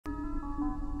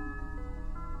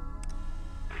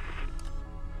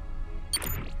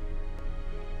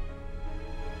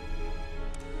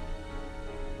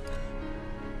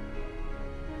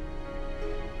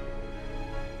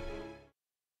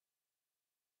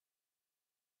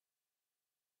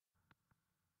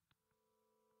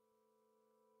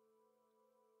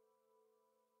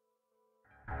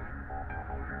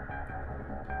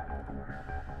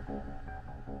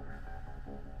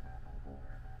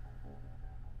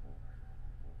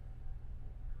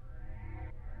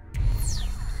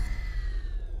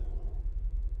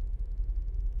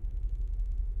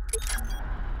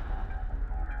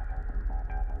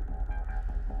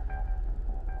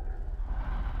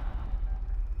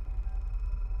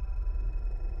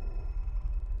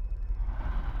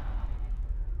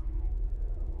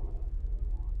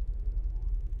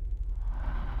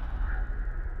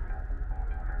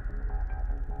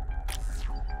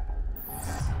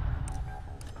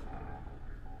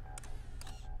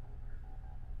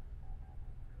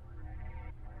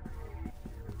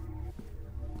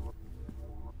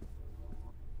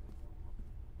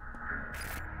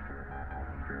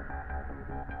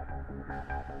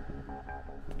No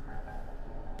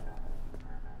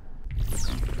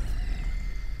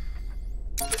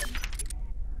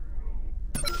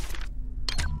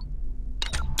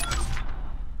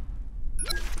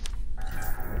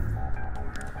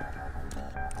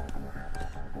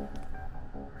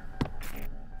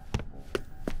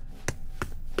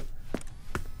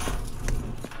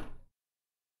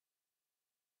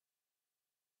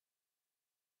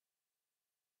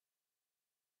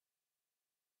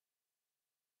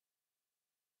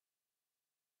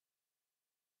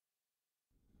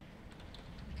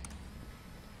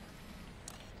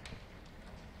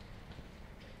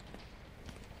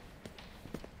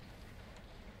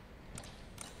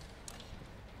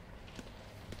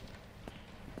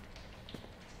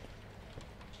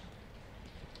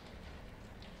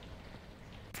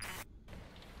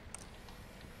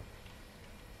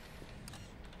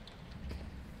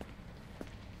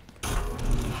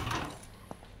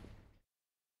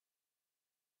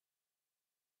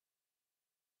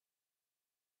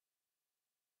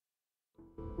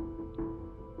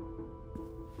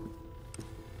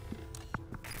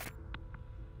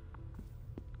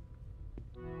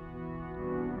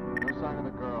sign of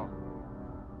the girl.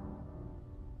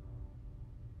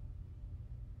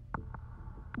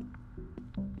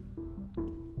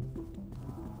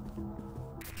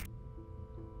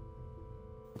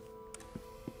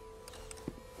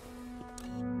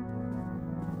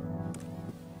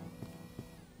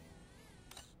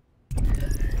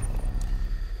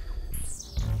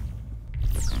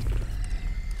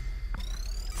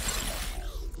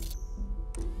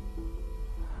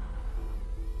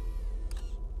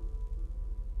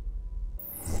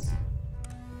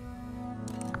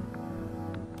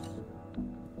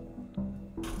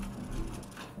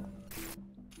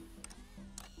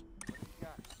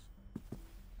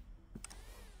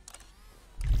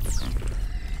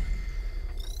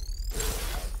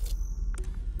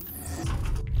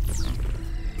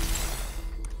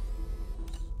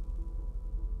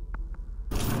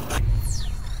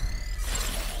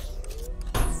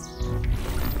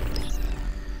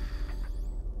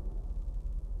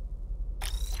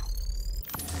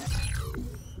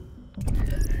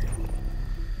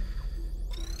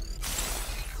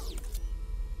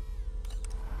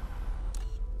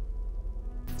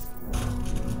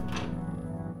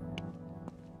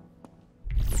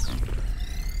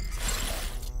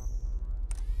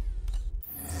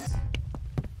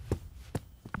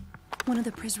 One of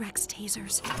the Prizrek's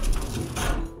tasers.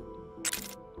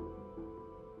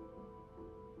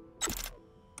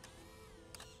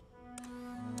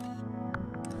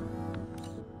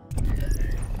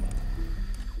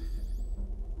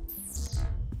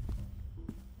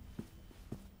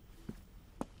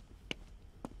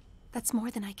 That's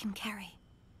more than I can carry.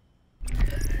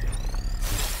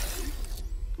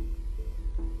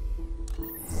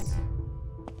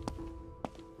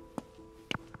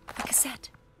 A cassette.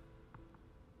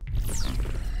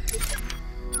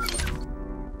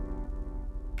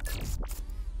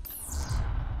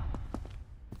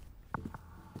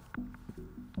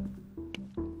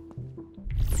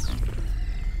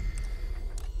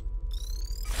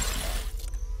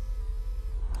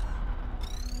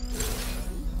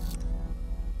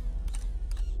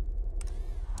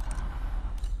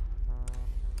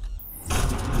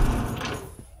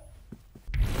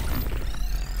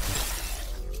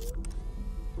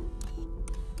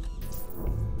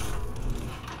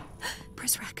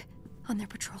 Prizrek on their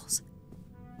patrols.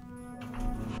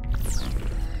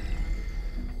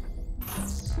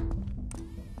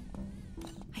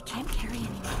 I can't carry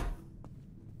anymore.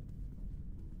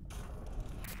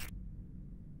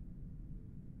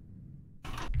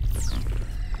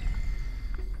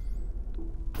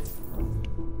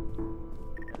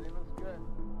 Everything looks good.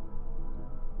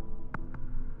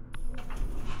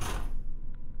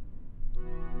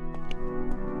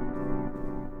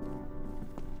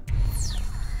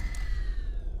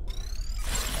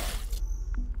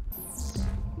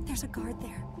 There's a guard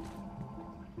there.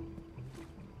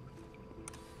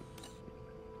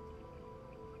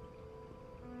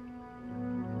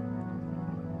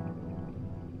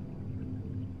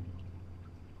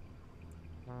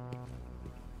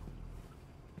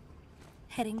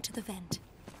 Heading to the vent.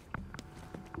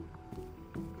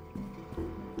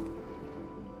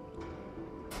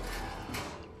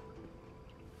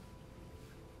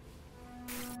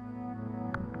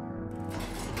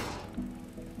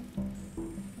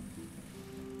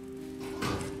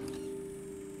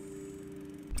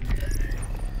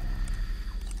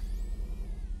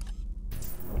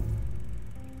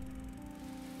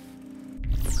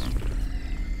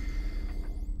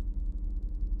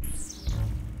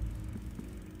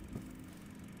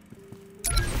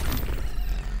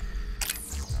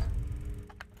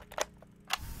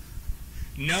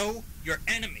 Know your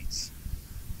enemies.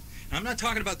 Now, I'm not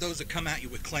talking about those that come at you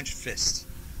with clenched fists,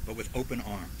 but with open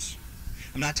arms.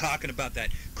 I'm not talking about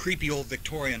that creepy old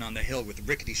Victorian on the hill with the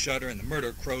rickety shutter and the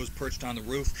murder crows perched on the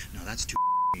roof. No, that's too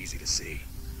easy to see.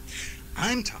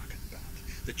 I'm talking about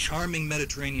the charming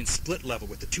Mediterranean split level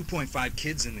with the 2.5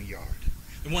 kids in the yard.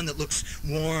 The one that looks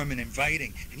warm and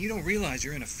inviting, and you don't realize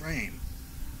you're in a frame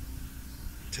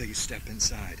until you step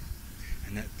inside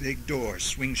and that big door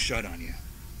swings shut on you.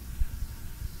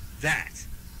 That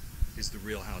is the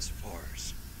real House of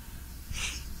Horrors.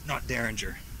 Not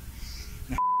Derringer.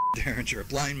 No, Derringer, a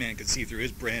blind man could see through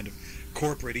his brand of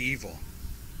corporate evil.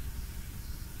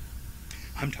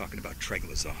 I'm talking about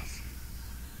Treglazov.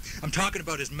 I'm talking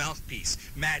about his mouthpiece,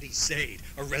 Maddie Sade,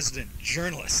 a resident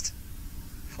journalist.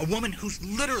 A woman who's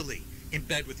literally in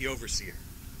bed with the overseer.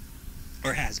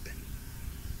 Or has been.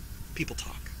 People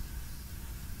talk.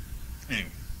 Anyway.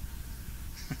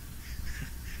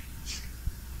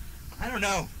 I don't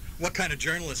know what kind of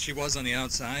journalist she was on the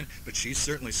outside, but she's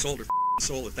certainly sold her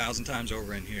soul 1,000 times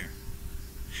over in here.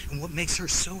 And what makes her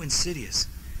so insidious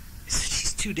is that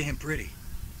she's too damn pretty.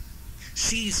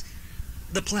 She's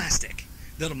the plastic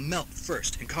that'll melt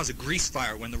first and cause a grease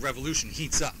fire when the revolution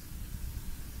heats up.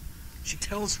 She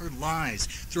tells her lies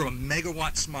through a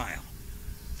megawatt smile.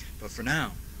 But for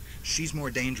now, she's more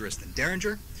dangerous than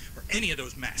Derringer or any of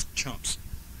those masked chumps.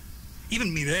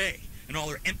 Even Mireille and all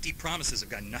her empty promises have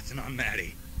got nothing on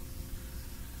Maddie.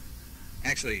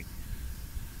 Actually,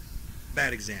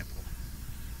 bad example.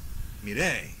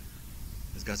 Mireille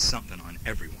has got something on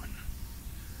everyone.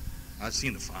 I've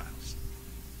seen the files.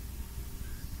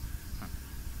 Huh.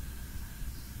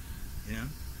 You know?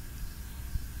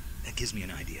 That gives me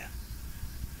an idea.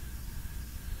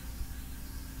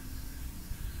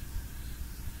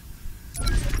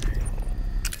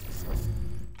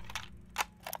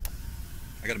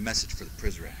 I got a message for the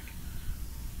Prizrak.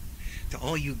 To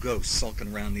all you ghosts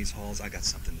sulking around these halls, I got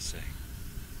something to say.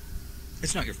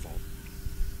 It's not your fault.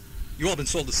 You all been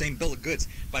sold the same bill of goods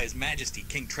by His Majesty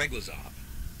King Treglazov.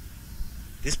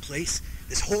 This place,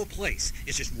 this whole place,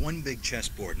 is just one big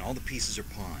chessboard and all the pieces are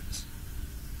pawns.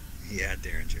 Yeah,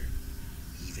 Derringer.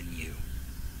 Even you.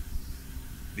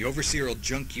 The Overseer will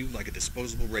junk you like a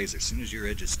disposable razor as soon as your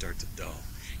edges start to dull.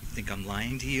 You think I'm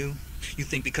lying to you? You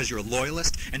think because you're a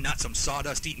loyalist and not some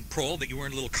sawdust-eating prole that you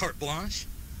earn a little carte blanche?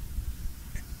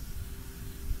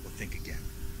 Well, think again.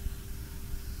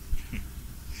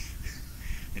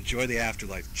 Enjoy the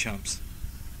afterlife, chumps.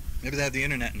 Maybe they have the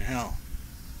internet in hell.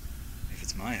 If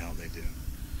it's my hell, they do.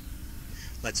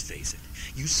 Let's face it,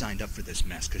 you signed up for this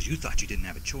mess because you thought you didn't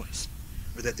have a choice.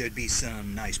 Or that there'd be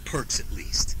some nice perks at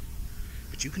least.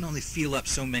 But you can only feel up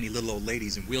so many little old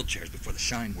ladies in wheelchairs before the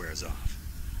shine wears off.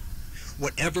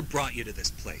 Whatever brought you to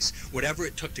this place, whatever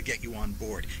it took to get you on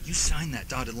board, you signed that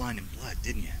dotted line in blood,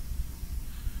 didn't you?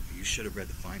 Well, you should have read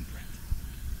the fine print.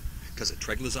 Because a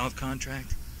Treglazov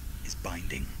contract is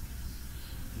binding.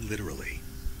 Literally.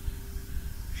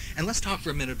 And let's talk for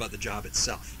a minute about the job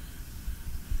itself.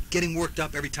 Getting worked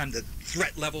up every time the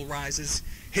threat level rises,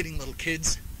 hitting little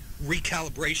kids,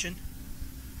 recalibration.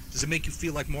 Does it make you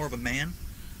feel like more of a man?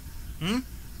 I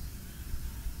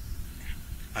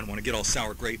don't want to get all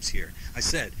sour grapes here. I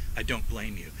said I don't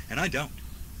blame you, and I don't,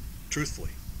 truthfully.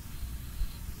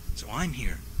 So I'm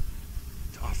here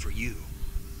to offer you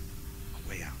a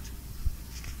way out.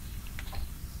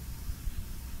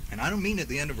 And I don't mean at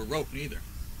the end of a rope, neither.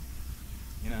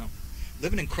 You know,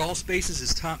 living in crawl spaces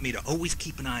has taught me to always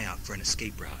keep an eye out for an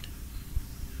escape route.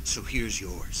 So here's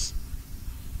yours.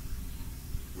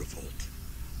 Revolt.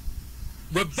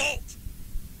 Revolt!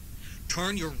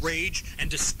 Turn your rage and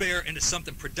despair into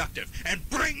something productive, and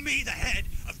bring me the head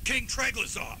of King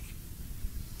Treglazov!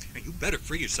 And you better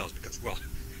free yourselves because, well,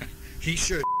 he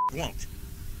sure won't.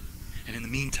 And in the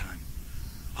meantime,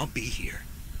 I'll be here.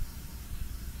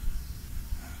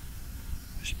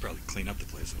 I should probably clean up the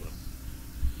place a little.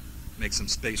 Make some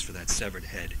space for that severed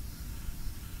head.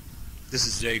 This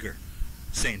is Zager,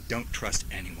 saying don't trust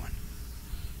anyone.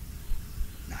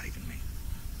 Not even me.